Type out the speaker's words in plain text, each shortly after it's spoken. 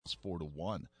Cardinals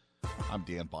 4-1. I'm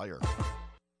Dan Beyer.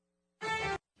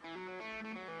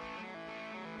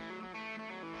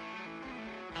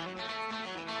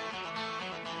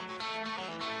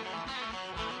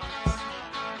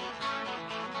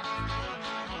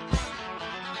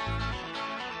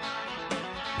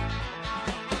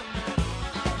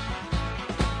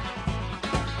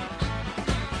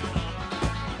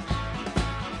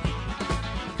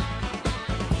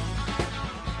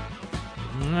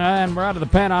 And we're out of the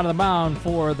pen, out of the mound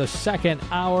for the second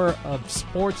hour of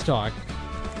Sports Talk.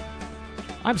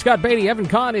 I'm Scott Beatty. Evan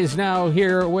Conn is now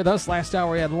here with us. Last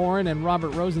hour we had Lauren and Robert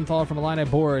Rosenthal from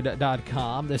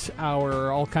IlliniBoard.com. This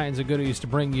hour, all kinds of goodies to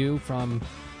bring you from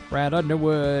Brad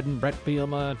Underwood and Brett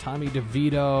Bielema, Tommy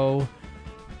DeVito,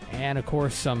 and, of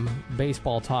course, some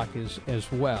baseball talk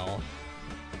as well.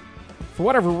 For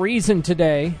whatever reason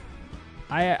today,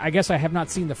 I guess I have not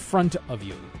seen the front of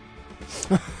you.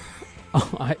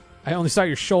 I only saw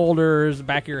your shoulders,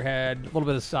 back of your head, a little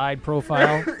bit of side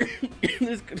profile.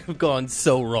 This could have gone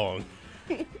so wrong.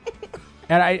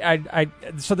 And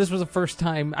so this was the first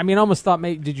time. I mean, I almost thought,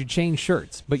 did you change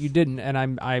shirts? But you didn't.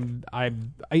 And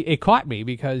it caught me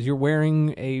because you're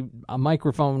wearing a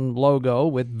microphone logo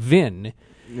with Vin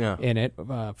in it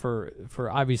for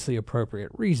obviously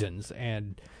appropriate reasons.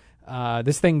 And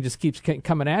this thing just keeps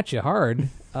coming at you hard.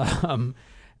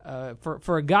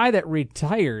 For a guy that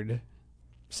retired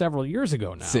several years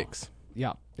ago now.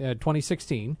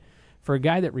 2016. For a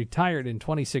guy that retired in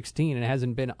 2016 and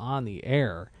hasn't been on the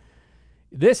air,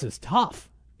 this is tough,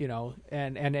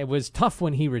 and it was tough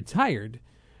when he retired.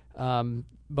 But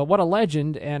what a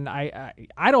legend, and I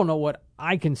don't know what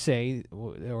I can say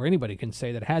or anybody can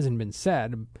say that hasn't been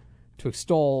said to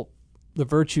extol the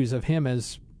virtues of him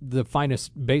as the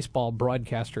finest baseball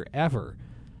broadcaster ever.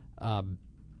 But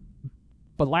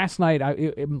last night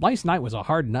was a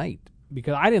hard night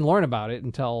because I didn't learn about it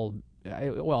until,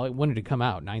 when did it come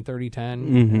out? 9:30,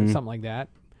 10, something like that.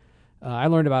 I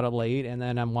learned about it late, and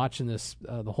then I'm watching this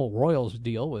the whole Royals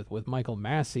deal with Michael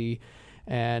Massey,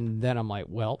 and then I'm like,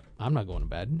 well, I'm not going to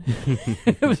bed.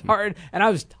 It was hard, and I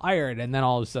was tired, and then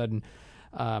all of a sudden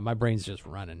my brain's just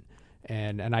running,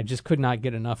 and I just could not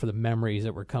get enough of the memories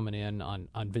that were coming in on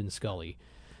Vin Scully.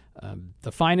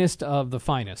 The finest of the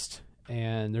finest.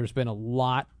 And there's been a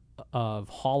lot of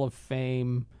Hall of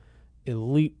Fame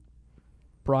elite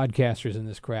broadcasters in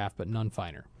this craft, but none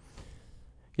finer.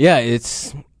 Yeah,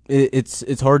 it's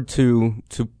hard to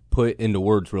put into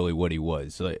words really what he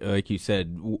was. Like you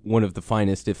said, one of the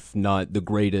finest, if not the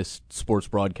greatest, sports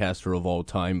broadcaster of all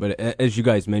time. But as you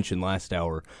guys mentioned last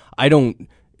hour, I don't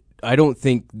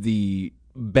think the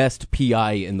best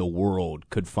PI in the world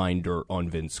could find dirt on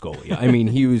Vin Scully. I mean,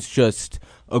 he was just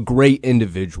a great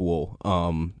individual.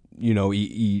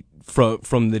 He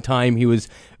from the time he was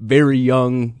very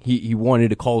young, he wanted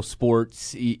to call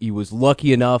sports. He was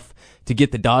lucky enough to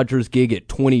get the Dodgers gig at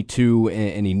 22,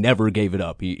 and he never gave it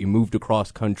up. He moved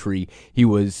across country. He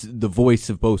was the voice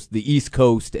of both the East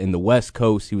Coast and the West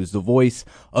Coast. He was the voice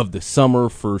of the summer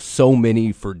for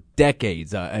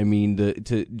decades. I mean,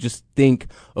 to just think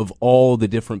of all the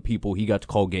different people he got to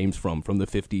call games from the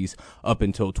 50s up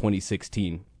until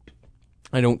 2016.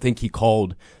 I don't think he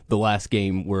called the last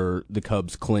game where the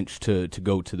Cubs clinched to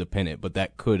go to the pennant, but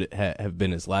that could have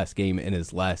been his last game in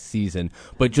his last season.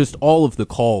 But just all of the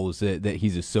calls that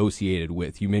he's associated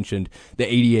with. You mentioned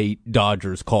the 88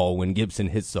 Dodgers call when Gibson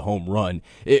hits the home run.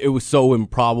 It was so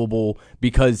improbable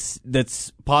because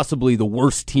that's possibly the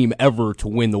worst team ever to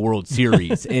win the World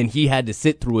Series, and he had to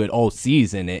sit through it all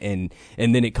season, and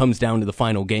then it comes down to the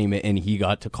final game, and he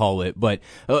got to call it. But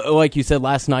like you said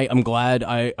last night, I'm glad.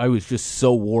 I was just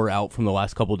so wore out from the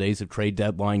last couple of days of trade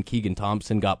deadline. Keegan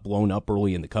Thompson got blown up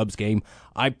early in the Cubs game.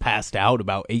 I passed out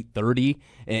about 8:30,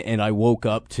 and I woke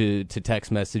up to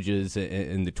text messages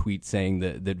and the tweet saying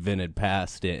that Vin had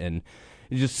passed, and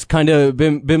just kind of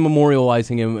been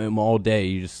memorializing him all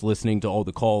day, just listening to all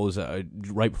the calls.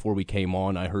 Right before we came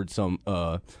on, I heard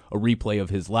a replay of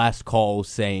his last call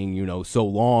saying, so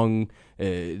long,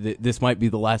 this might be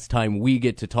the last time we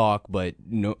get to talk, but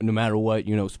no matter what,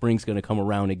 spring's going to come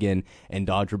around again, and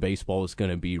Dodger baseball is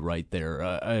going to be right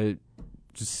there.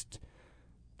 Just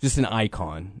an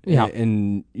icon. Yeah.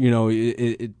 And,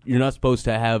 you're not supposed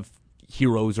to have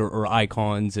heroes or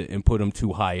icons and put them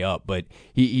too high up, but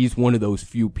he's one of those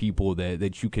few people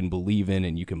that you can believe in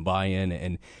and you can buy in,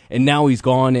 and now he's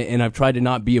gone, and I've tried to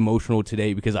not be emotional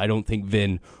today because I don't think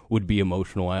Vin would be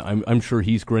emotional. I'm sure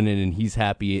he's grinning and he's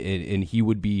happy, and he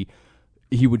would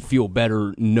feel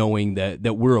better knowing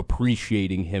that we're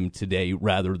appreciating him today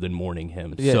rather than mourning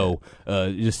him. Yeah. So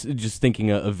just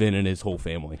thinking of Vin and his whole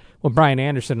family. Well, Brian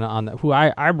Anderson, who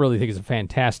I really think is a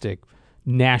fantastic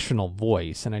national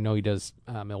voice, and I know he does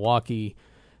Milwaukee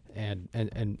and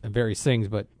various things,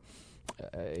 but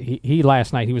he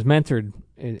last night, he was mentored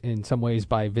in some ways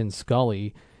by Vin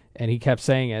Scully, and he kept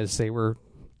saying as they were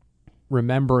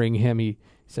remembering him, he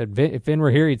said, if Vin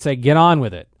were here, he'd say, get on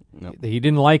with it. Nope. He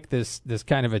didn't like this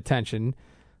kind of attention.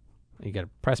 You got a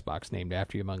press box named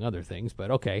after you, among other things,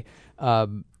 but okay.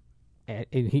 And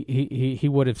he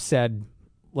would have said,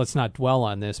 let's not dwell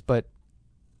on this, but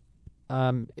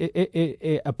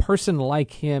a person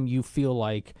like him, you feel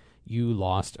like you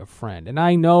lost a friend. And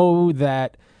I know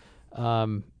that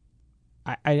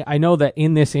I know that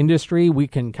in this industry we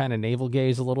can kind of navel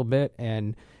gaze a little bit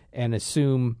and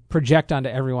project onto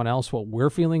everyone else what we're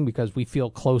feeling because we feel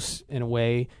close in a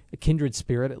way, a kindred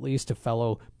spirit at least, to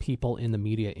fellow people in the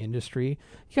media industry.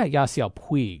 You got Yasiel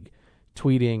Puig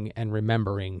tweeting and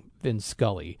remembering Vin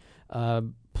Scully.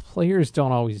 Players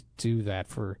don't always do that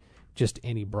for just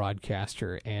any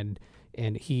broadcaster, and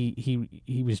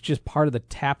he was just part of the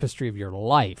tapestry of your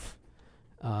life,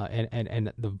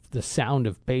 and the sound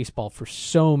of baseball for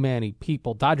so many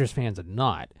people, Dodgers fans and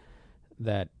not,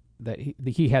 that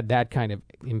he had that kind of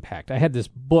impact. I had this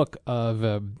book of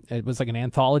it was like an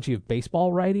anthology of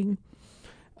baseball writing,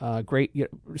 great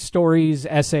stories,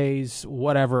 essays,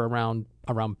 whatever around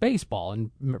baseball,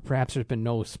 and perhaps there's been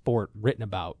no sport written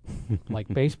about like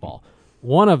baseball.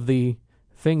 One of the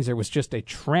things there was just a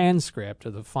transcript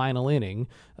of the final inning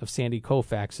of Sandy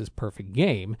Koufax's perfect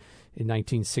game in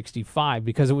 1965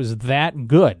 because it was that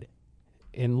good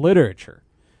in literature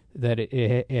that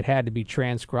it had to be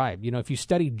transcribed. You know, if you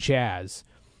study jazz,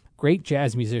 great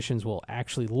jazz musicians will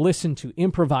actually listen to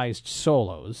improvised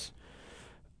solos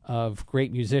of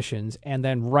great musicians and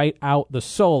then write out the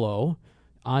solo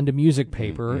onto music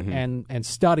paper and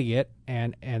study it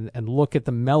and look at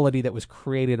the melody that was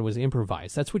created and was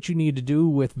improvised. That's what you need to do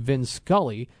with Vin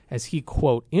Scully as he,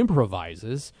 quote,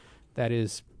 improvises, that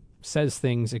is, says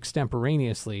things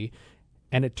extemporaneously,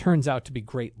 and it turns out to be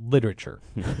great literature.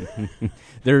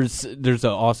 There's an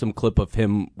awesome clip of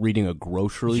him reading a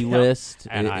grocery list.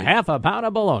 And half a pound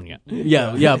of bologna.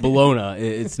 Yeah, bologna.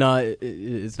 It's not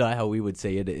how we would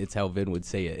say it. It's how Vin would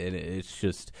say it. And it's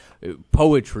just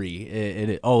poetry.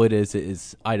 And all it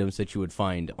is items that you would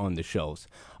find on the shelves.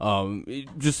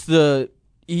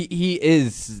 He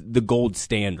is the gold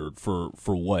standard for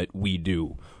what we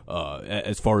do.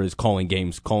 As far as calling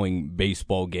games, calling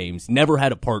baseball games. Never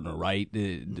had a partner, right?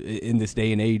 In this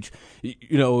day and age,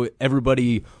 you know,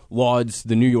 everybody lauds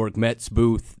the New York Mets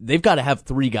booth. They've got to have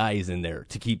 3 guys in there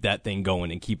to keep that thing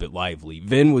going and keep it lively.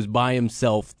 Vin was by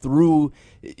himself through,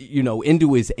 you know,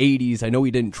 into his 80s. I know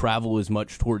he didn't travel as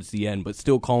much towards the end, but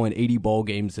still calling 80 ball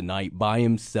games a night by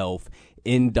himself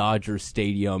in Dodger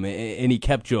Stadium, and he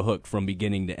kept you hooked from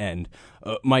beginning to end.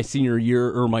 My junior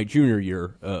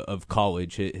year of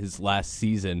college, his last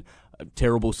season,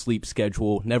 terrible sleep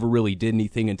schedule, never really did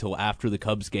anything until after the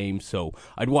Cubs game, so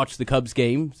I'd watch the Cubs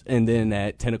games, and then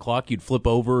at 10 o'clock you'd flip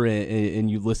over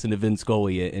and you'd listen to Vin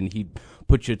Scully, and he'd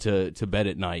put you to bed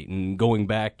at night. And going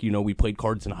back, you know, we played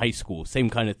cards in high school,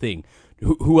 same kind of thing.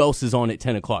 Who else is on at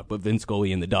 10 o'clock but Vin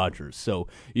Scully and the Dodgers? So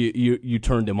you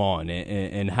turned him on,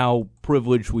 and how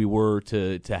privileged we were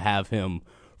to have him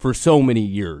for so many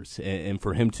years, and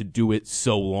for him to do it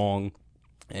so long.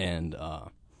 And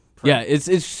yeah, it's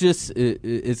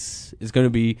going to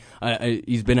be.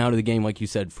 He's been out of the game, like you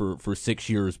said, for 6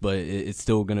 years, but it's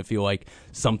still going to feel like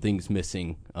something's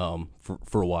missing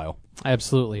for a while.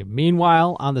 Absolutely.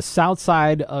 Meanwhile, on the south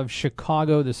side of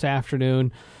Chicago this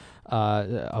afternoon,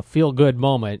 a feel-good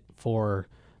moment for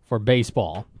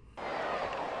baseball.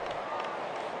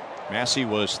 Massey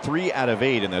was 3 out of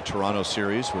 8 in the Toronto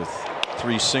series with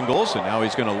 3 singles, and now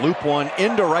he's going to loop one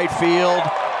into right field,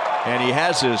 and he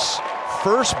has his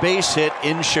first base hit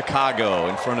in Chicago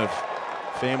in front of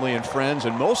family and friends,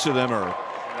 and most of them are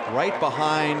right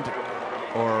behind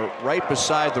or right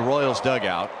beside the Royals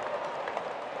dugout.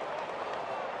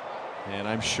 And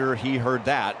I'm sure he heard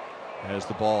that as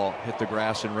the ball hit the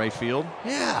grass in right field.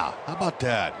 Yeah, how about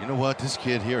that? You know what? This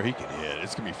kid here, he can hit.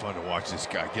 It's going to be fun to watch this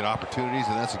guy get opportunities,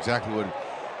 and that's exactly what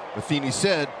Matheny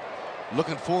said.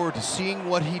 Looking forward to seeing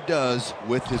what he does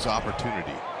with his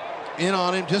opportunity. In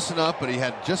on him just enough, but he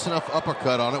had just enough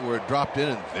uppercut on it where it dropped in,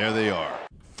 and there they are.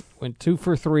 Went 2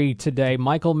 for 3 today.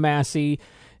 Michael Massey,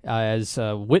 as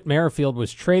Whit Merrifield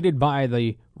was traded by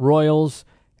the Royals,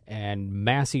 and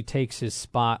Massey takes his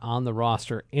spot on the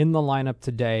roster in the lineup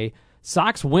today.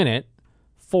 Sox win it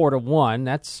 4-1.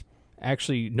 That's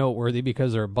actually noteworthy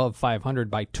because they're above 500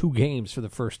 by 2 games for the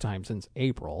first time since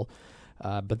April.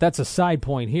 But that's a side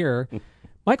point here.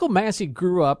 Michael Massey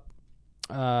grew up,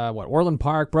 Orland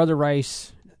Park, Brother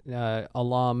Rice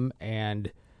alum,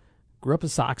 and grew up a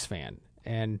Sox fan,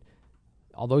 and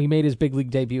although he made his big league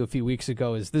debut a few weeks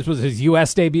ago, this was his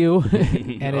U.S. debut,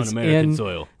 and on it's American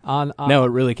soil. On now it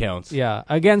really counts. Yeah,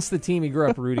 against the team he grew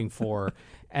up rooting for,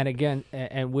 and again,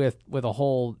 and with a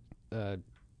whole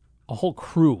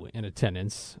crew in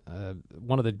attendance.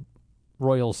 One of the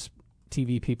Royals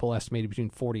TV people estimated between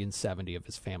 40 and 70 of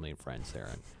his family and friends there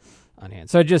on hand.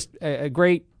 So just a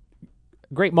great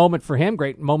moment for him,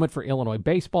 great moment for Illinois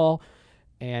baseball,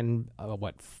 and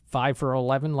 5 for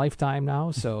 11 lifetime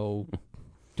now, so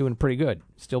doing pretty good.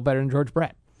 Still better than George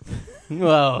Brett.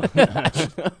 Well,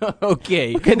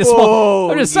 okay.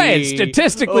 I'm just saying,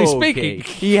 statistically speaking.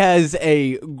 He has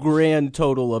a grand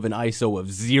total of an ISO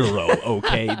of 0,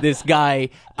 okay? This guy,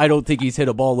 I don't think he's hit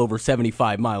a ball over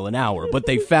 75 mile an hour, but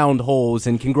they found holes,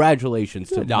 and congratulations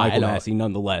to Michael Massey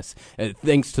nonetheless.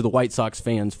 Thanks to the White Sox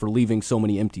fans for leaving so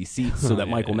many empty seats so that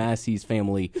Michael Massey's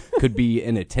family could be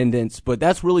in attendance. But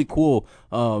that's really cool.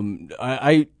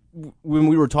 When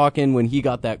we were talking, when he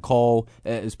got that call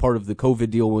as part of the COVID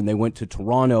deal when they went to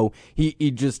Toronto,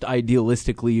 he just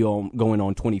idealistically going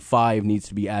on 25 needs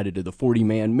to be added to the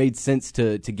 40-man. Made sense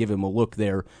to give him a look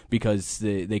there because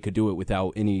they could do it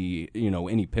without any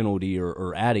penalty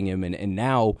or adding him. And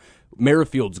now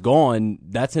Merrifield's gone.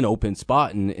 That's an open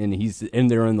spot, and he's in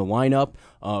there in the lineup.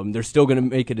 They're still going to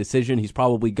make a decision. He's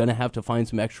probably going to have to find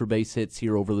some extra base hits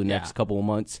here over the next couple of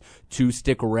months to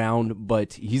stick around,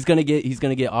 but he's going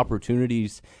to get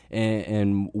opportunities,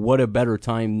 and what a better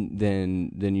time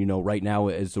than right now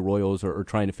as the Royals are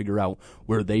trying to figure out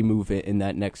where they move in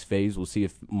that next phase. We'll see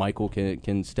if Michael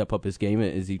can step up his game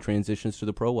as he transitions to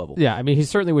the pro level. Yeah, I mean, he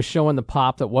certainly was showing the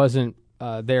pop that wasn't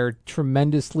there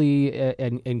tremendously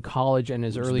in college and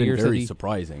his early years. Very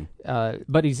surprising.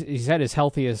 But he's at his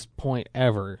healthiest point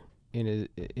ever in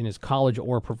his college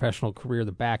or professional career.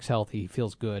 The back's healthy. He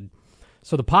feels good.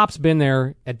 So the pop's been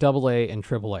there at AA and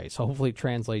AAA. So hopefully it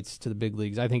translates to the big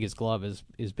leagues. I think his glove is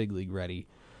big league ready.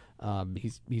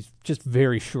 He's just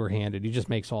very sure-handed. He just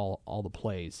makes all the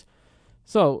plays.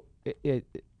 So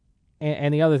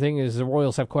and the other thing is the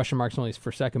Royals have question marks not only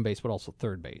for second base but also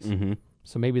third base. Mm-hmm.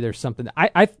 So maybe there's something.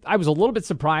 I was a little bit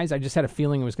surprised. I just had a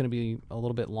feeling it was going to be a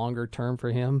little bit longer term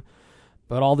for him.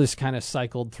 But all this kind of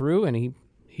cycled through, and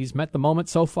he's met the moment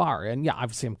so far. And yeah,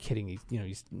 obviously I'm kidding.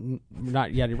 He's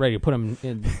not yet ready to put him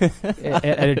in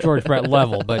at a George Brett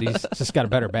level, but he's just got a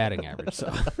better batting average.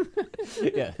 So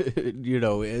yeah,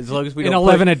 as long as we in don't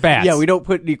 11 at bats. Yeah, we don't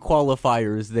put any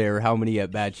qualifiers there. How many at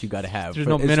bats you got to have? There's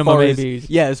no minimum ABs.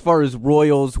 As far as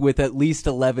Royals with at least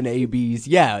 11 ABs.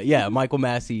 Yeah, Michael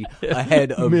Massey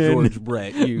ahead of George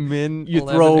Brett. You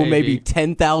throw maybe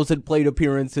 10,000 plate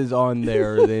appearances on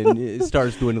there, then it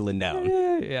starts dwindling down.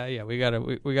 Yeah. We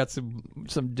got some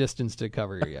distance to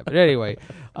cover here yet. But anyway,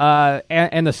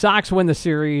 and the Sox win the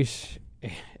series.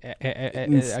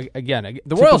 Again,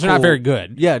 the Royals are not very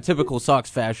good. Yeah, typical Sox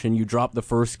fashion. You drop the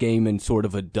first game in sort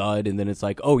of a dud, and then it's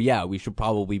like, oh yeah, we should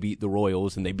probably beat the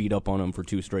Royals, and they beat up on them for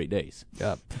 2 straight days.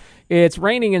 Yep. It's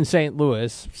raining in St.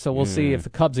 Louis, so we'll see if the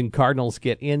Cubs and Cardinals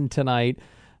get in tonight.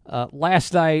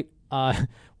 Last night,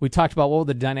 we talked about what would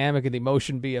the dynamic and the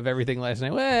emotion be of everything last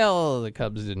night. Well, the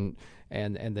Cubs didn't.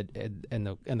 And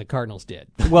the Cardinals did.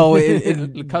 Well,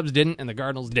 the Cubs didn't, and the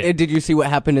Cardinals did. Did you see what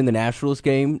happened in the Nationals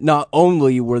game? Not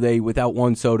only were they without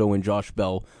Juan Soto and Josh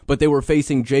Bell, but they were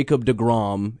facing Jacob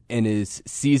deGrom in his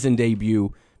season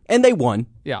debut, and they won.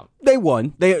 Yeah, they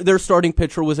won. Their starting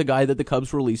pitcher was a guy that the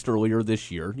Cubs released earlier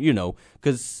this year.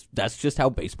 Because that's just how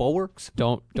baseball works.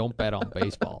 Don't bet on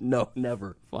baseball. No,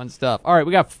 never. Fun stuff. All right,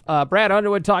 we got Brad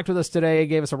Underwood talked with us today.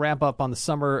 Gave us a wrap up on the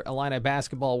summer Illini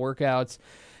basketball workouts.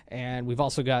 And we've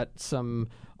also got some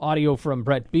audio from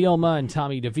Brett Bielema and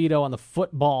Tommy DeVito on the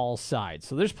football side.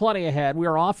 So there's plenty ahead. We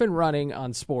are off and running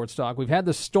on Sports Talk. We've had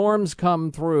the storms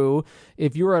come through.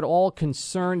 If you're at all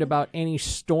concerned about any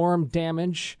storm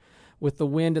damage with the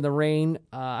wind and the rain,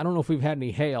 I don't know if we've had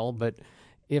any hail, but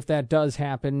if that does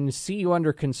happen, See You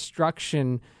Under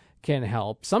Construction can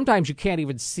help. Sometimes you can't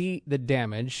even see the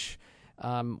damage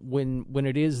when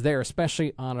it is there,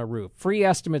 especially on a roof. Free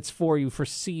estimates for you for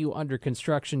See You Under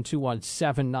Construction,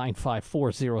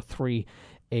 217-954-0385.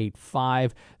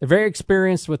 They're very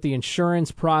experienced with the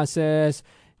insurance process.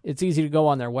 It's easy to go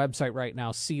on their website right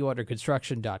now,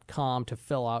 seeyouunderconstruction.com, to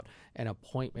fill out an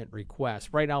appointment request.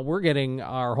 Right now, we're getting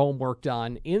our homework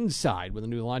done inside with a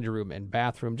new laundry room and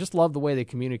bathroom. Just love the way they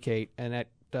communicate, and that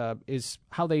is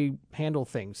how they handle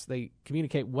things. They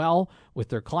communicate well with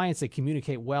their clients. They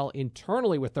communicate well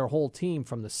internally with their whole team,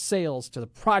 from the sales to the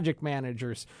project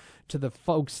managers to the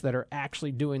folks that are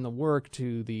actually doing the work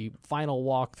to the final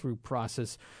walkthrough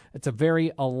process. It's a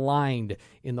very aligned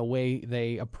in the way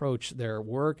they approach their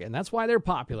work, and that's why they're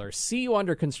popular. CU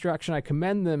Under Construction, I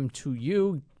commend them to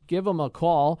you. Give them a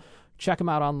call. Check them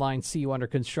out online,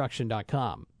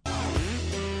 cuunderconstruction.com.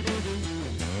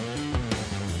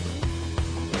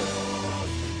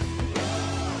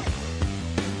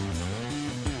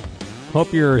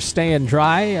 Hope you're staying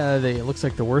dry. It looks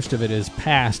like the worst of it is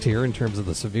past here in terms of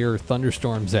the severe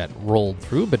thunderstorms that rolled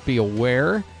through, but be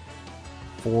aware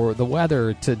for the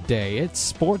weather today. It's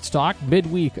Sports Talk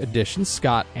Midweek Edition.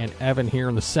 Scott and Evan here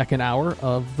in the second hour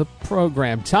of the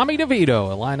program. Tommy DeVito,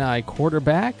 Illini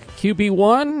quarterback,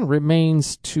 QB1,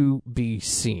 remains to be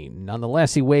seen.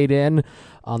 Nonetheless, he weighed in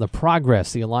on the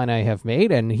progress the Illini have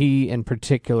made, and he in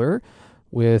particular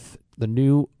with the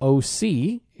new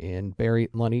OC in Barry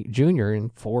Lunny Jr.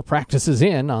 and 4 practices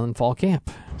in on fall camp.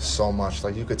 So much.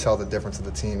 Like, you could tell the difference of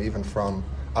the team, even from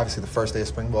obviously the first day of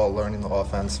spring ball, learning the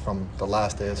offense, from the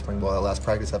last day of spring ball, the last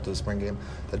practice after the spring game.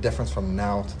 The difference from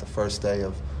now to the first day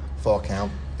of fall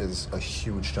camp is a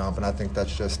huge jump, and I think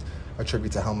that's just a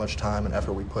tribute to how much time and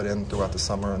effort we put in throughout the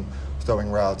summer and throwing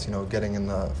routes, getting in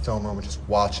the film room and just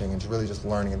watching and really just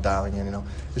learning and dialing in,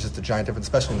 It's just a giant difference,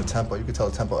 especially in the tempo. You can tell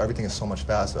the tempo, everything is so much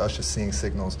faster. Us just seeing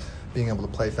signals, being able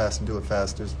to play fast and do it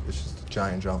fast, it's just a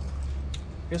giant jump.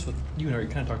 I guess with you and I, you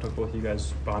kind of talked about both of you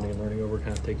guys bonding and learning over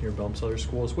kind of taking your bumps to other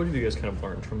schools. What have you guys kind of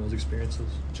learned from those experiences?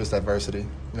 Just adversity.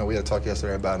 We had a talk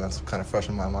yesterday about it, and that's kind of fresh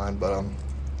in my mind. But,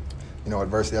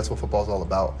 adversity, that's what football's all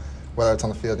about. Whether it's on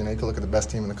the field, you can look at the best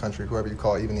team in the country, whoever you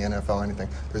call it, even the NFL, anything.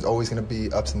 There's always going to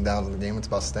be ups and downs in the game. It's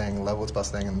about staying level. It's about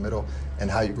staying in the middle and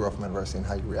how you grow from adversity and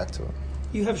how you react to it.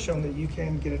 You have shown that you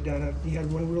can get it done. You had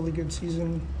one really good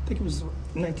season. I think it was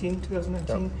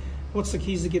 2019. Yep. What's the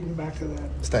keys to getting back to that?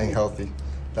 Staying healthy.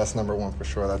 That's number one for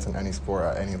sure. That's in any sport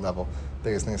at any level.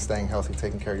 Biggest thing is staying healthy,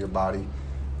 taking care of your body,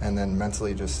 and then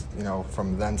mentally, just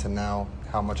from then to now,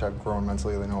 how much I've grown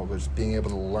mentally. Just being able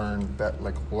to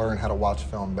learn how to watch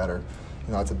film better.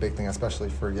 That's a big thing, especially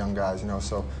for young guys.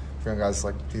 So for young guys,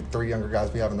 like the 3 younger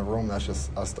guys we have in the room, that's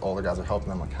just us. All the guys are helping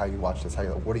them. Like, how you watch this,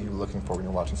 what are you looking for when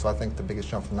you're watching? So I think the biggest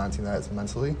jump from 19 that is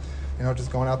mentally.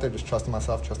 Just going out there, just trusting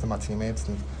myself, trusting my teammates,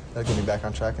 and that get me back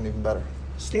on track and even better.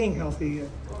 Staying healthy.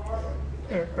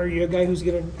 Are you a guy who's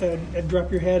going to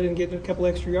drop your head and get a couple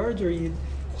extra yards, or are you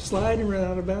slide and run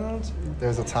out of bounds?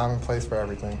 There's a time and place for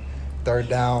everything. 3rd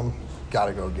down,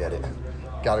 gotta go get it.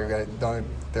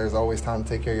 There's always time to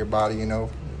take care of your body.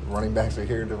 Running backs are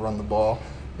here to run the ball.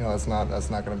 That's not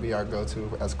going to be our go-to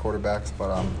as quarterbacks.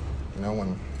 But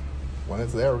when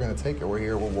it's there, we're going to take it. We're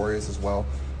here. We're warriors as well.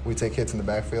 We take hits in the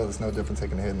backfield. It's no different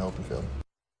taking a hit in the open field.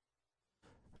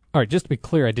 All right, just to be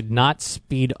clear, I did not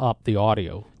speed up the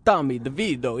audio. Tommy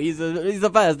DeVito, he's a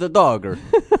fast dogger.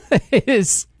 It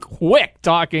is quick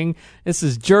talking. This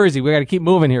is Jersey. We got to keep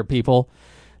moving here, people.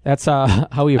 That's how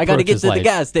he approaches life. I got to get to the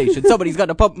gas station. Somebody's got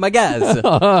to pump my gas.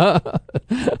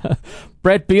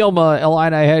 Brett Bielema,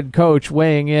 Illini head coach,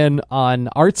 weighing in on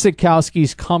Art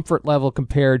Sitkowski's comfort level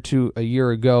compared to a year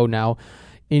ago, now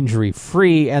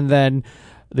injury-free, and then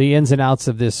the ins and outs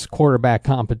of this quarterback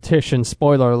competition.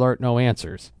 Spoiler alert, no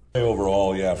answers.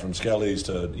 Overall, yeah, from Skelly's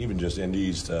to even just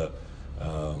Indies to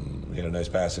he had a nice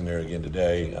pass in there again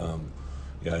today.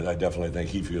 I definitely think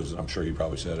he feels, I'm sure he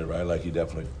probably said it, right? Like, he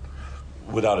definitely,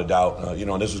 without a doubt,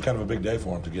 and this was kind of a big day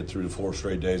for him to get through the 4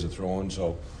 straight days of throwing.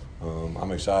 So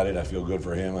I'm excited. I feel good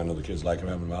for him. I know the kids like him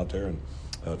having him out there.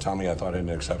 And Tommy, I thought, had an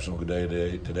exceptional good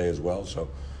day today as well. So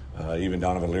even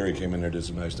Donovan Leary came in there, did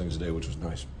some nice things today, which was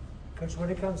nice. Coach, when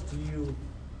it comes to you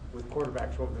with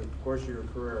quarterbacks over the course of your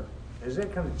career, has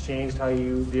it kind of changed how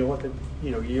you deal with it,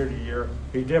 year to year?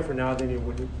 Are you different now than you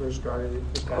when you first started?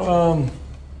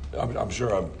 I'm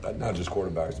sure not just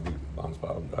quarterbacks, to be honest,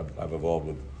 I've evolved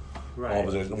with all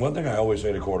positions. One thing I always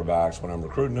say to quarterbacks when I'm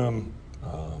recruiting them,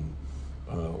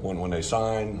 when they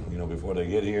sign, before they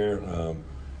get here,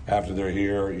 after they're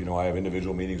here, I have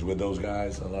individual meetings with those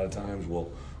guys. A lot of times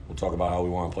we'll talk about how we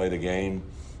want to play the game.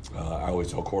 I always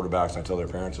tell quarterbacks, I tell their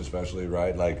parents especially,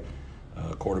 right? Like,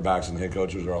 quarterbacks and head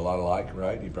coaches are a lot alike,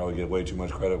 right? You probably get way too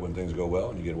much credit when things go well,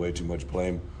 and you get way too much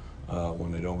blame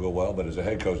when they don't go well. But as a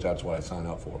head coach, that's what I sign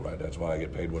up for, right? That's why I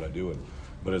get paid what I do.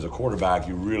 But as a quarterback,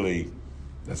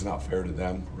 that's not fair to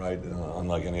them, right?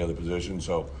 Unlike any other position.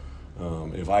 So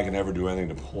if I can ever do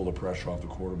anything to pull the pressure off the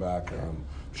quarterback, I'm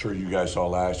sure you guys saw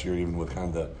last year, even with kind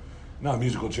of the, not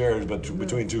musical chairs, but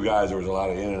between 2 guys, there was a lot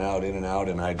of in and out,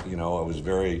 and I was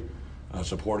very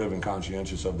supportive and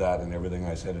conscientious of that and everything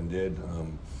I said and did.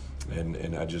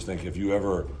 And I just think if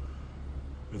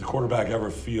the quarterback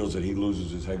ever feels that he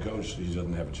loses his head coach, he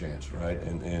doesn't have a chance, right?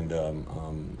 And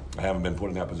I haven't been put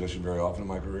in that position very often in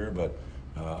my career, but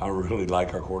I really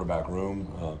like our quarterback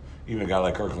room. Even a guy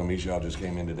like Kirk Lamishaw just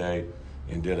came in today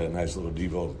and did a nice little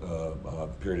Devo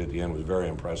period at the end. It was very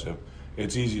impressive.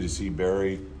 It's easy to see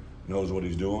Barry knows what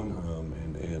he's doing,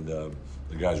 and the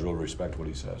guys really respect what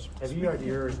he says. Have you had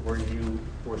years where you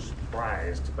were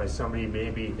surprised by somebody,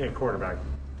 maybe a quarterback,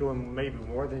 doing maybe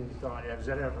more than you thought? Has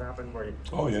that ever happened where you...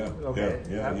 Oh, yeah. Okay.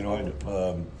 Yeah.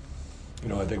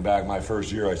 I think back my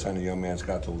first year, I signed a young man,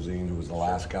 Scott Tolzien, who was the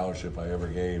last scholarship I ever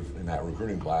gave in that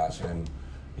recruiting class. And,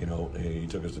 he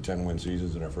took us to 10-win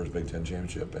seasons in our first Big Ten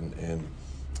championship. And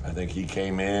I think he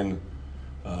came in,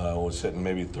 was sitting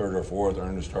maybe third or fourth,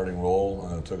 earned a starting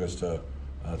role, took us to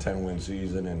a 10-win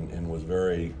season and was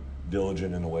very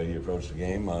diligent in the way he approached the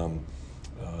game.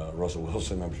 Russell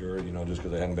Wilson, I'm sure, just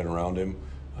because I hadn't been around him.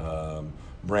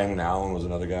 Brandon Allen was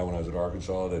another guy when I was at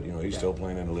Arkansas that, he's still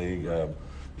playing in the league.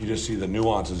 You just see the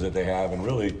nuances that they have, and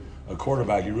really, a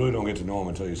quarterback, you really don't get to know him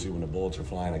until you see when the bullets are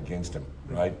flying against him,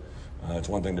 right? It's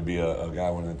one thing to be a guy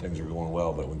when things are going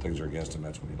well, but when things are against him,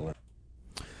 that's when you learn.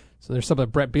 So there's some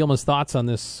of Brett Bielema's thoughts on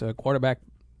this quarterback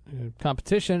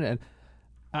competition, and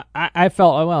I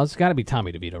felt, it's got to be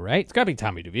Tommy DeVito, right? It's got to be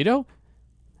Tommy DeVito.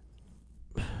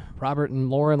 Robert and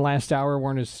Lauren last hour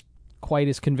weren't quite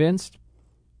as convinced.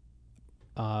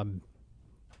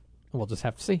 We'll just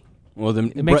have to see. Well,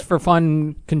 then it makes for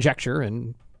fun conjecture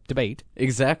and debate.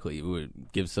 Exactly.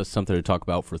 It gives us something to talk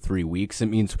about for 3 weeks. It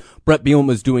means Brett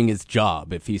Bielema's doing his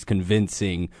job if he's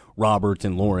convincing Robert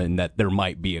and Lauren that there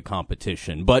might be a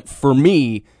competition. But for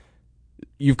me,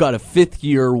 you've got a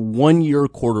fifth-year, one-year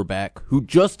quarterback who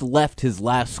just left his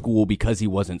last school because he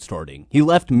wasn't starting. He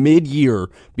left mid-year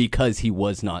because he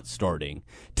was not starting.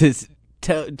 To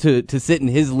sit in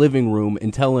his living room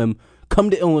and tell him, come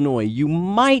to Illinois, you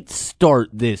might start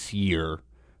this year.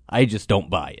 I just don't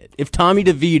buy it. If Tommy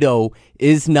DeVito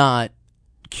is not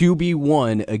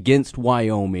QB1 against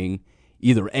Wyoming,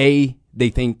 either A, they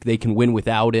think they can win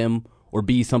without him, or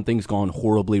B, something's gone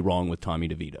horribly wrong with Tommy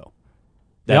DeVito.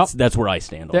 That's where I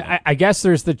stand on it. I guess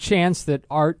there's the chance that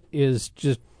Art is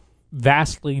just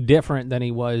vastly different than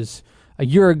he was a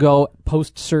year ago,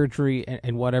 post-surgery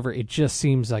and whatever. It just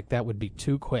seems like that would be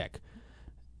too quick.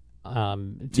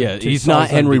 He's not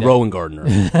Henry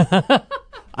Rowan-Gardner.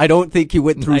 I don't think he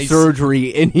went through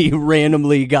surgery and he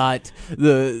randomly got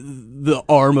the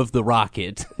arm of the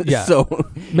rocket. Yeah. So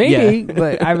maybe,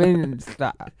 but I mean,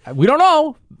 we don't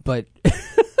know. But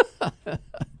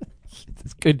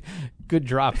it's good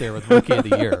drop there with Rookie of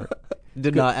the Year.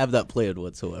 Did not have that planned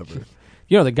whatsoever.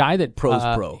 The guy that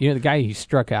pro. The guy he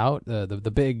struck out,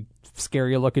 the big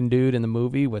scary looking dude in the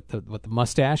movie with the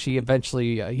mustache. He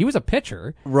eventually he was a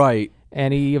pitcher, right?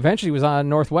 And he eventually was on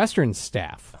Northwestern's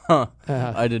staff. Huh.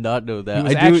 I did not know that. He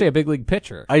was actually a big league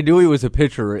pitcher. I knew he was a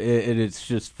pitcher, and it's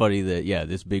just funny that,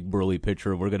 this big burly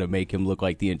pitcher, we're going to make him look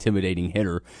like the intimidating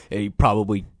hitter. He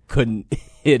probably couldn't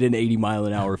hit an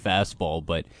 80-mile-an-hour fastball,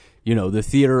 but, the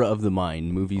theater of the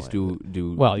mind. Movies do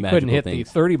well, he couldn't hit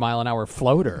things. the 30-mile-an-hour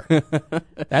floater.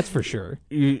 That's for sure.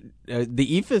 The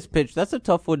eephus pitch, that's a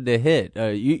tough one to hit.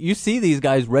 You see these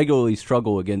guys regularly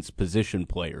struggle against position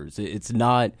players. It's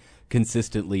not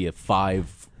consistently a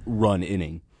 5-run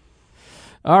inning.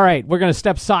 All right, we're going to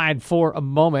step aside for a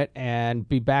moment and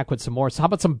be back with some more. So how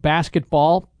about some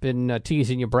basketball? Been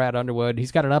teasing you, Brad Underwood.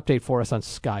 He's got an update for us on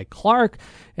Sky Clark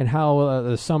and how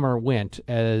the summer went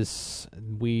as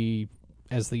the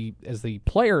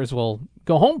players will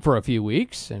go home for a few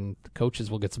weeks and the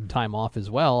coaches will get some time off as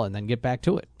well and then get back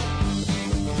to it.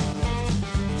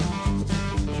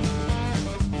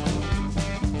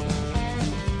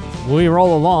 We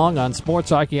roll along on Sports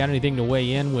Talk. You got anything to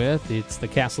weigh in with? It's the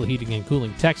Castle Heating and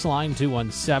Cooling text line,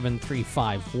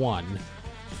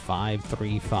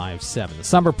 217-351-5357. The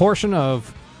summer portion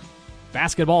of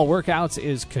basketball workouts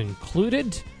is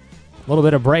concluded. A little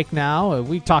bit of break now.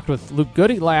 We talked with Luke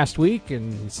Goody last week,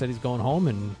 and he said he's going home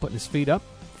and putting his feet up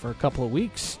for a couple of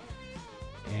weeks,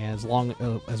 as well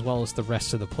as the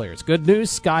rest of the players. Good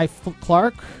news, Sky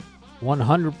Clark,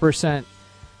 100%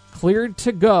 cleared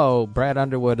to go. Brad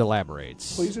Underwood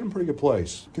elaborates. Well, he's in a pretty good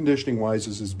place. Conditioning-wise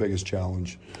is his biggest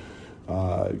challenge.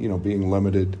 Being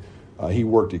limited. He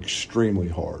worked extremely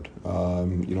hard.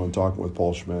 In talking with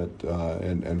Paul Schmidt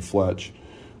and Fletch,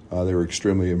 they were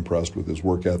extremely impressed with his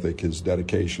work ethic, his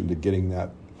dedication to getting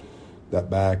that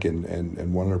back and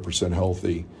 100%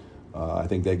 healthy. I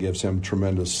think that gives him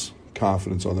tremendous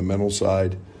confidence on the mental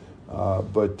side.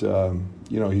 But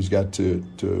he's got to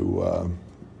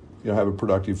have a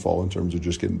productive fall in terms of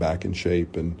just getting back in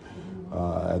shape and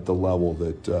at the level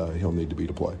that he'll need to be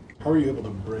to play. How were you able to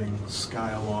bring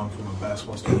Sky along from a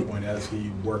basketball standpoint as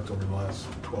he worked over the last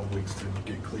 12 weeks to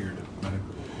get cleared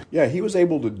medically? Yeah, he was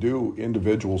able to do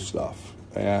individual stuff,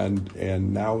 and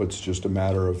now it's just a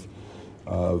matter of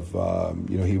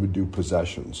he would do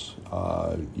possessions.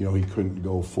 He couldn't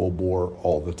go full bore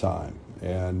all the time,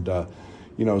 and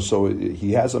so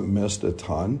he hasn't missed a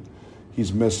ton.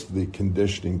 He's missed the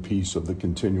conditioning piece of the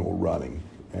continual running,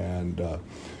 and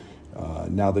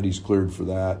now that he's cleared for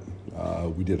that,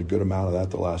 we did a good amount of that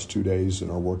the last 2 days in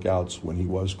our workouts when he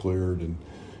was cleared,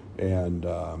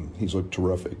 and he's looked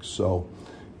terrific. So,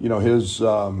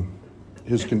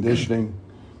 his conditioning,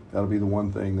 that'll be the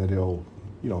one thing that he'll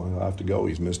have to go.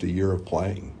 He's missed a year of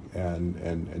playing,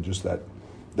 and just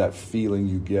that feeling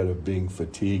you get of being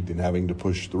fatigued and having to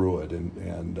push through it,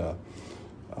 and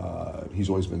he's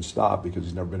always been stopped because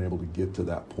he's never been able to get to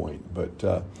that point. But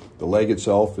the leg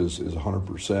itself is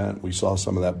 100%. We saw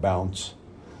some of that bounce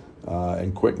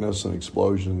and quickness and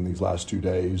explosion in these last 2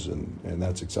 days, and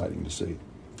that's exciting to see.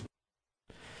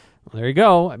 Well, there you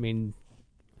go. I mean,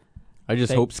 I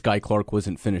just hope Sky Clark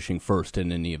wasn't finishing first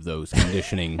in any of those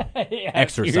conditioning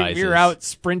exercises. You're out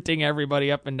sprinting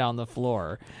everybody up and down the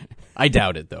floor. I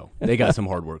doubt it, though. They got some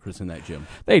hard workers in that gym.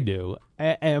 They do.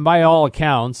 And by all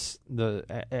accounts,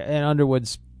 and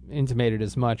Underwood's intimated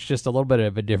as much, just a little bit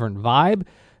of a different vibe,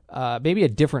 maybe a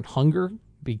different hunger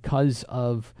because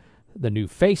of the new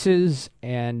faces,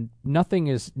 and nothing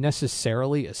is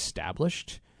necessarily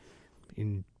established.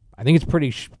 I think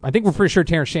we're pretty sure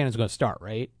Terrence Shannon's going to start,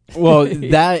 right? Well,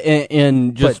 that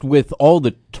and just with all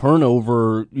the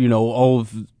turnover, all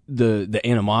of the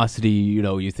animosity,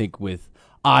 you think with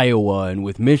Iowa and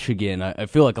with Michigan, I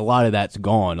feel like a lot of that's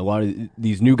gone. A lot of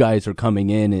these new guys are coming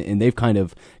in, and they've kind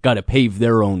of got to pave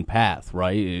their own path,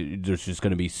 right? There's just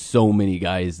going to be so many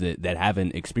guys that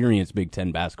haven't experienced Big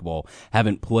Ten basketball,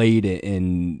 haven't played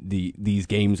in these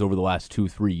games over the last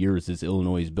 2-3 years as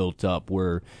Illinois is built up,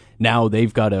 where now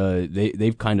they've kind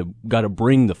of got to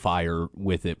bring the fire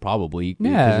with it, probably,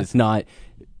 because it's not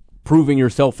proving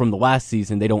yourself from the last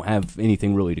season. They don't have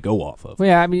anything really to go off of. Well,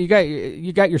 yeah, I mean,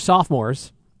 you got your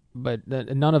sophomores, but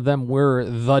none of them were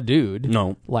the dude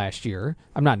last year.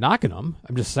 I'm not knocking them.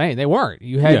 I'm just saying they weren't.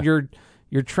 You had your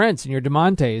Trents and your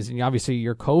DeMontes and obviously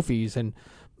your Kofis and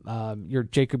your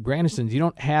Jacob Grandisons. You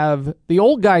don't have – the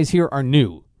old guys here are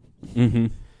new. Mm-hmm.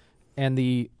 And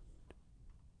the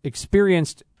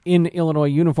experienced in Illinois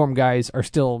uniform guys are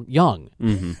still young.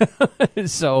 Mm-hmm.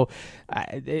 So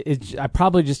it's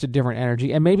probably just a different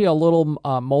energy and maybe a little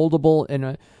moldable in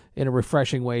a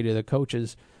refreshing way to the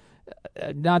coaches.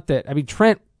 Not that, I mean,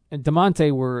 Trent and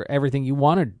DeMonte were everything you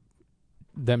wanted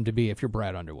them to be if you're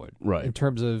Brad Underwood. Right. In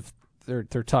terms of their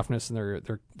toughness and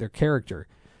their character.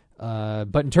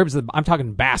 But in terms of, I'm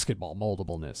talking basketball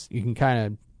moldableness. You can kind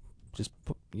of just,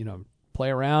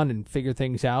 play around and figure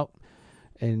things out.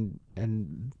 And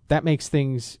that makes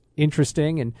things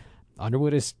interesting. And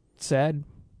Underwood has said,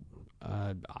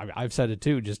 I've said it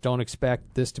too, just don't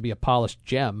expect this to be a polished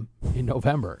gem in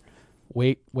November.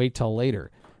 Wait till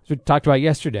later. As we talked about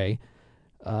yesterday,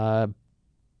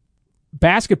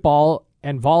 basketball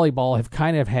and volleyball have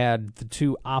kind of had the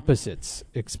two opposites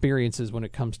experiences when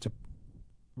it comes to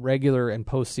regular and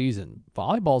postseason.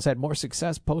 Volleyball's had more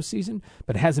success postseason,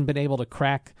 but hasn't been able to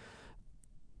crack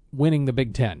winning the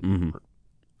Big Ten. Mm-hmm.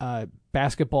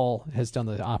 Basketball has done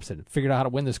the opposite. Figured out how to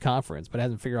win this conference, but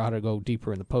hasn't figured out how to go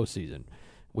deeper in the postseason.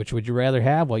 Which would you rather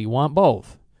have? Well, you want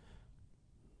both.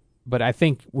 But I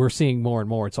think we're seeing more and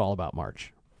more it's all about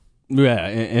March. Yeah,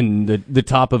 and the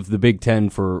top of the Big Ten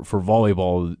for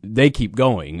volleyball, they keep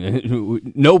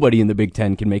going. Nobody in the Big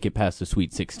Ten can make it past the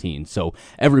Sweet 16, so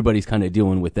everybody's kind of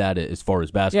dealing with that as far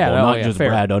as basketball. Not just fair.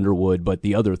 Brad Underwood, but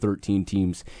the other 13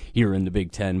 teams here in the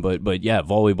Big Ten. But yeah,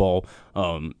 volleyball,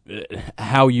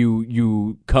 how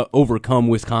you overcome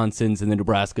Wisconsin's and the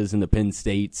Nebraskas and the Penn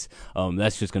States,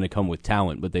 that's just going to come with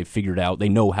talent. But they've figured out, they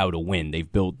know how to win. They've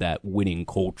built that winning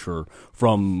culture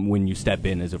from when you step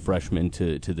in as a freshman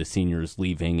to the seniors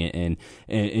leaving,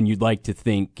 and you'd like to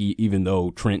think, even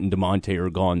though Trent and DeMonte are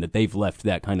gone, that they've left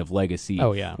that kind of legacy.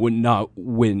 Oh yeah.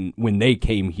 When they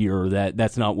came here,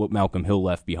 that's not what Malcolm Hill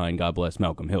left behind. God bless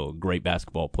Malcolm Hill, a great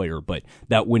basketball player, but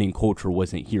that winning culture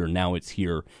wasn't here. Now it's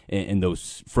here, and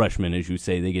those freshmen, as you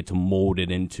say, they get to mold it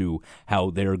into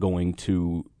how they're going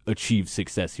to achieve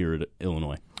success here at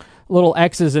Illinois. Little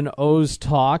X's and O's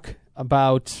talk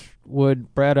about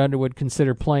would Brad Underwood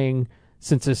consider playing,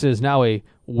 since this is now a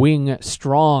wing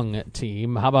strong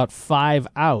team, how about 5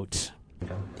 out?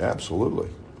 Absolutely.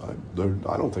 I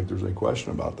don't think there's any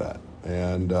question about that.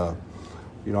 And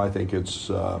I think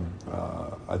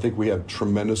I think we have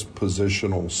tremendous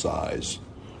positional size,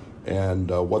 and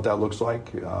what that looks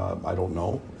like, I don't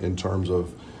know. In terms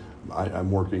of,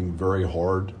 I'm working very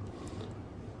hard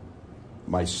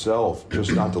myself,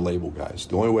 just not to label guys.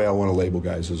 The only way I want to label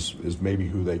guys is maybe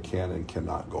who they can and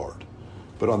cannot guard.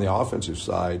 But on the offensive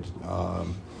side,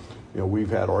 we've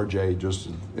had RJ just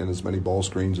in as many ball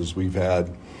screens as we've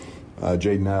had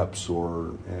Jaden Epps,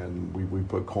 and we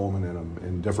put Coleman in them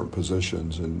in different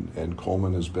positions, and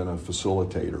Coleman has been a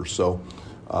facilitator. So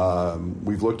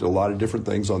we've looked at a lot of different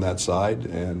things on that side,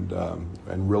 and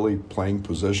really playing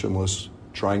positionless,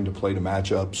 trying to play to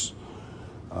matchups.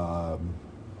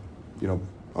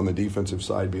 On the defensive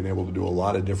side, being able to do a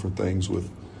lot of different things with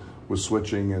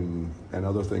switching and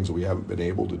other things that we haven't been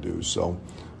able to do. So,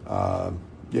 I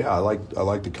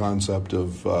like the concept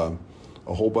of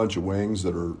a whole bunch of wings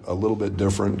that are a little bit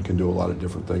different and can do a lot of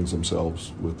different things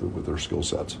themselves with their skill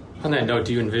sets. On that note,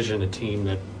 do you envision a team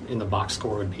that in the box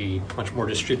score would be much more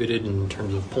distributed in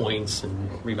terms of points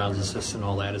and rebounds, assists, and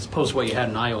all that, as opposed to what you had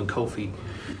in Io and Kofi?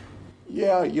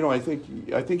 Yeah, I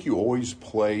think you always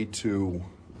play to.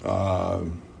 I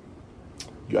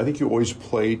think you always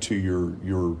play to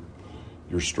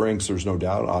your strengths. There's no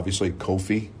doubt. Obviously,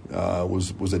 Kofi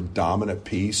was a dominant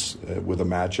piece with a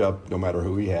matchup, no matter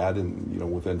who he had,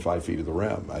 and within 5 feet of the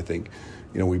rim. I think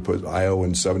we put Io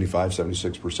in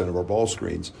 75-76% of our ball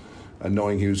screens,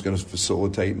 knowing he was going to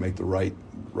facilitate and make the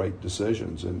right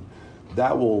decisions, and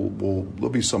that there'll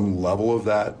be some level of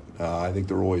that. I think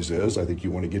there always is. I think you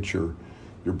want to get your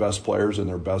best players in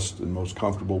their best and most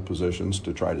comfortable positions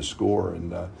to try to score,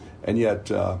 and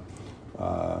yet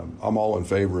I'm all in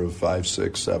favor of 5,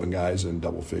 6, 7 guys in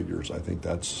double figures. I think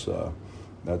that's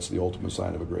the ultimate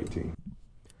sign of a great team.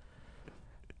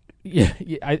 Yeah,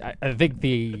 I think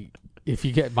if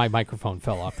you get my microphone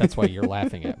fell off, that's why you're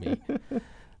laughing at me.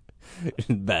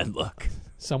 Bad luck.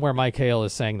 Somewhere Mike Hale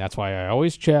is saying that's why I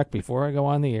always check before I go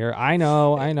on the air. I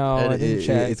know, I didn't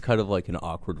check. It's kind of like an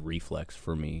awkward reflex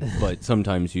for me, but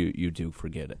sometimes you do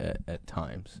forget at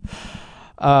times.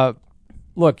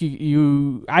 Look,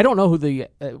 I don't know who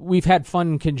we've had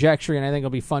fun conjecturing, and I think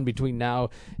it'll be fun between now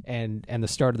and the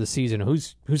start of the season.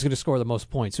 Who's going to score the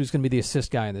most points? Who's going to be the assist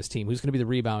guy on this team? Who's going to be the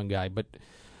rebound guy? But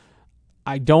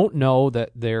I don't know that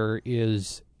there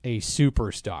is a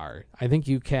superstar. I think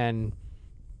you can.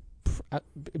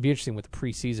 It'd be interesting what the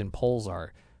preseason polls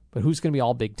are, but who's going to be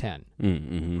all Big Ten?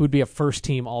 Mm-hmm. Who'd be a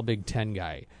first-team all Big Ten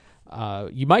guy?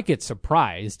 You might get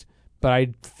surprised, but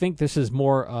I think this is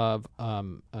more of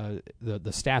the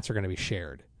stats are going to be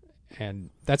shared, and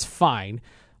that's fine.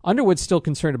 Underwood's still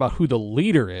concerned about who the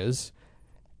leader is,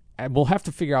 and we'll have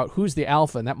to figure out who's the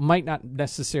alpha, and that might not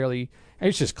necessarily.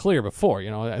 It's just clear before,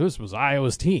 this was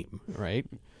Iowa's team, right?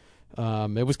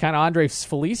 It was kind of Andres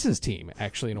Felice's team,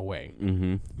 actually, in a way,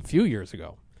 a few years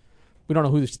ago. We don't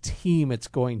know whose team it's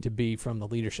going to be from the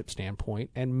leadership standpoint,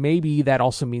 and maybe that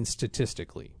also means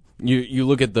statistically. You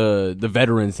look at the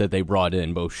veterans that they brought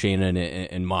in, both Shannon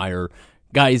and Meyer,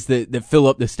 guys that fill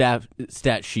up the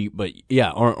stat sheet, but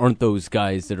aren't those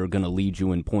guys that are going to lead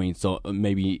you in points. So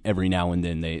maybe every now and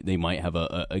then they might have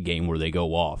a game where they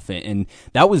go off, and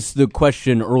that was the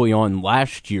question early on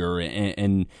last year,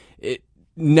 and it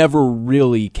never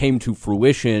really came to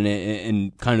fruition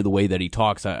in kind of the way that he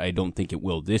talks. I don't think it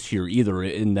will this year either,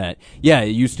 in that, it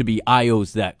used to be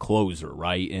Io's that closer,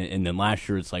 right? And then last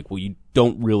year it's like, well, you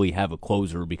don't really have a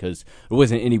closer because there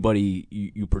wasn't anybody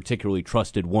you particularly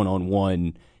trusted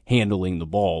one-on-one handling the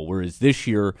ball, whereas this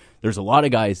year there's a lot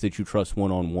of guys that you trust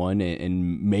one-on-one,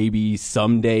 and maybe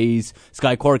some days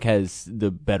Sky Clark has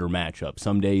the better matchup,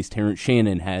 some days Terrence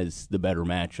Shannon has the better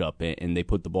matchup, and they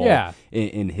put the ball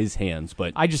in his hands.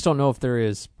 But I just don't know if there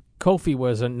is. Kofi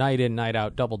was a night in, night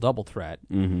out double threat.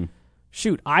 Mm-hmm.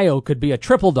 Shoot, Io could be a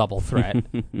triple-double threat,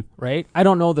 right? I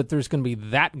don't know that there's going to be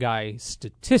that guy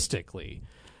statistically,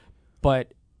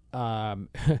 but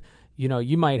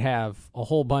you might have a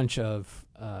whole bunch of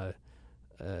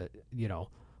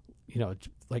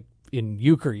like in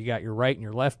euchre, you got your right and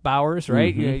your left Bowers,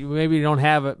 right? Mm-hmm. Maybe you don't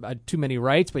have too many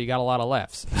rights, but you got a lot of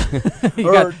lefts.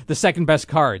 You got the second best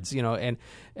cards, and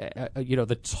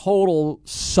the total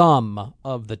sum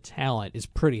of the talent is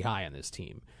pretty high on this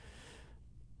team.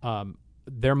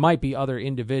 There might be other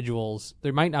individuals.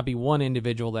 There might not be one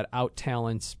individual that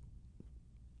out-talents,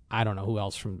 I don't know who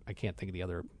else I can't think of the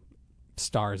other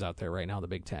stars out there right now in the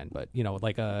Big Ten, but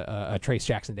like a Trace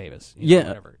Jackson Davis,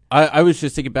 whatever. I was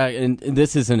just thinking back, and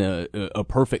this isn't a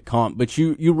perfect comp, but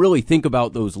you really think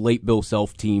about those late Bill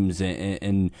Self teams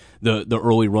and the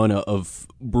early run of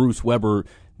Bruce Weber.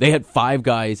 They had 5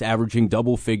 guys averaging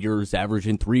double figures,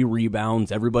 averaging 3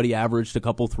 rebounds. Everybody averaged a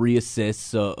couple 3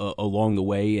 assists along the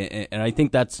way. And I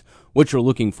think that's what you're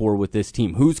looking for with this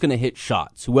team. Who's going to hit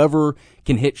shots? Whoever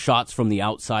can hit shots from the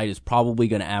outside is probably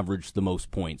going to average the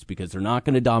most points because they're not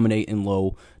going to dominate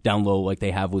down low like they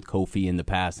have with Kofi in the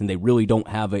past. And they really don't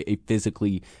have a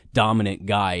physically dominant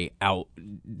guy out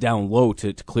down low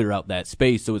to clear out that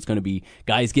space. So it's going to be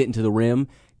guys getting to the rim,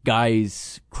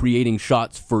 guys creating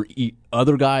shots for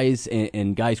other guys,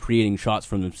 and guys creating shots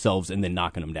from themselves and then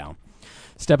knocking them down.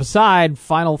 Step aside.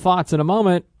 Final thoughts in a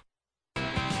moment.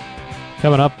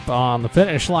 Coming up on the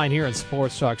finish line here in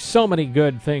Sports Talk. So many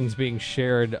good things being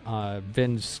shared.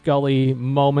 Vin Scully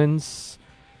moments.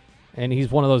 And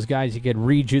he's one of those guys who could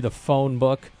read you the phone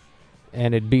book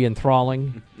and it'd be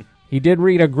enthralling. He did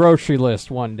read a grocery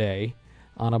list one day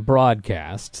on a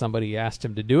broadcast. Somebody asked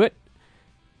him to do it.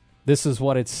 This is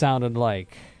what it sounded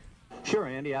like. Sure,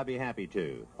 Andy, I'd be happy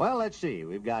to. Well, let's see.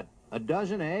 We've got a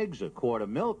dozen eggs, a quart of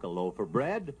milk, a loaf of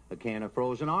bread, a can of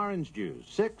frozen orange juice,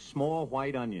 6 small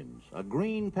white onions, a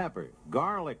green pepper,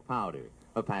 garlic powder,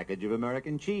 a package of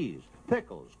American cheese,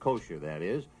 pickles, kosher that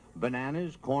is,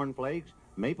 bananas, cornflakes,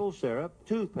 maple syrup,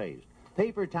 toothpaste,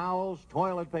 paper towels,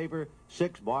 toilet paper,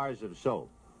 6 bars of soap,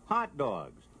 hot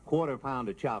dogs, quarter pound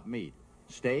of chopped meat,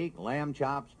 steak, lamb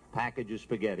chops, package of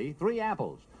spaghetti, 3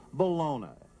 apples, bologna,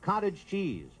 cottage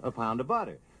cheese, a pound of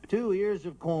butter, 2 ears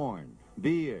of corn,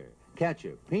 beer,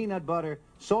 ketchup, peanut butter,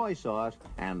 soy sauce,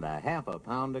 and a half a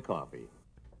pound of coffee.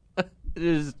 It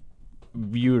is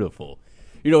beautiful.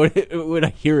 You know, when I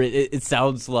hear it, it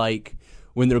sounds like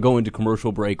when they're going to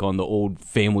commercial break on the old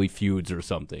Family Feuds or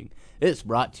something. It's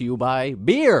brought to you by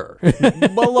beer,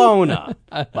 bologna,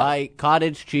 by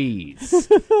cottage cheese.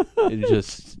 It's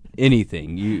just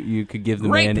anything. You could give the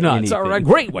man anything. Grape nuts are a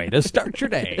great way to start your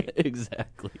day.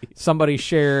 Exactly. Somebody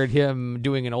shared him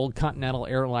doing an old Continental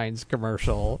Airlines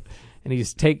commercial, and he's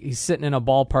sitting in a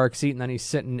ballpark seat, and then he's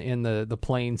sitting in the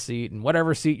plane seat, and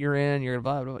whatever seat you're in, you're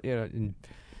blah, blah, you know, and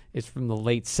it's from the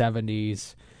late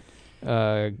 70s.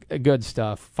 Good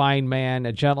stuff. Fine man,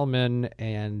 a gentleman,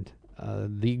 and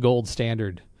the gold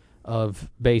standard of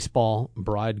baseball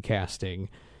broadcasting.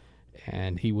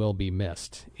 And he will be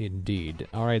missed, indeed.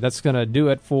 All right, that's going to do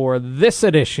it for this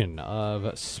edition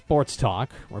of Sports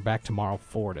Talk. We're back tomorrow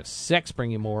 4 to 6,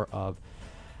 bringing you more of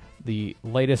the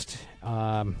latest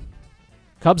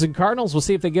Cubs and Cardinals. We'll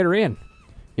see if they get her in.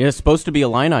 Yeah, it's supposed to be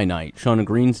Illini night. Shauna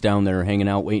Green's down there hanging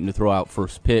out, waiting to throw out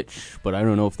first pitch, but I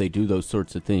don't know if they do those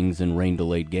sorts of things in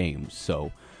rain-delayed games.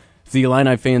 So if the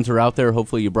Illini fans are out there,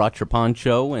 hopefully you brought your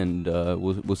poncho, and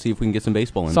we'll see if we can get some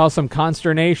baseball in. Saw some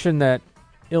consternation that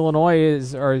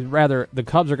the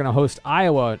Cubs are going to host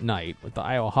Iowa night with the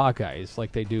Iowa Hawkeyes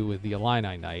like they do with the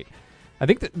Illini night. I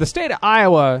think the state of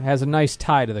Iowa has a nice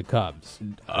tie to the Cubs.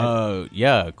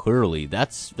 Yeah, clearly.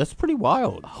 That's pretty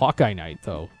wild. Hawkeye night,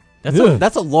 though.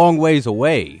 That's a long ways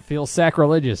away. Feels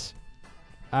sacrilegious.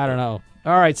 I don't know.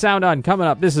 All right, Sound On coming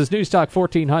up. This is News Talk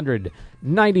 1400,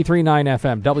 93.9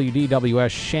 FM,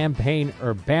 WDWS,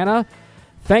 Champaign-Urbana.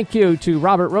 Thank you to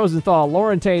Robert Rosenthal,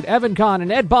 Lauren Tate, Evan Conn,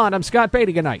 and Ed Bond. I'm Scott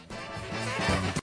Beatty. Good night.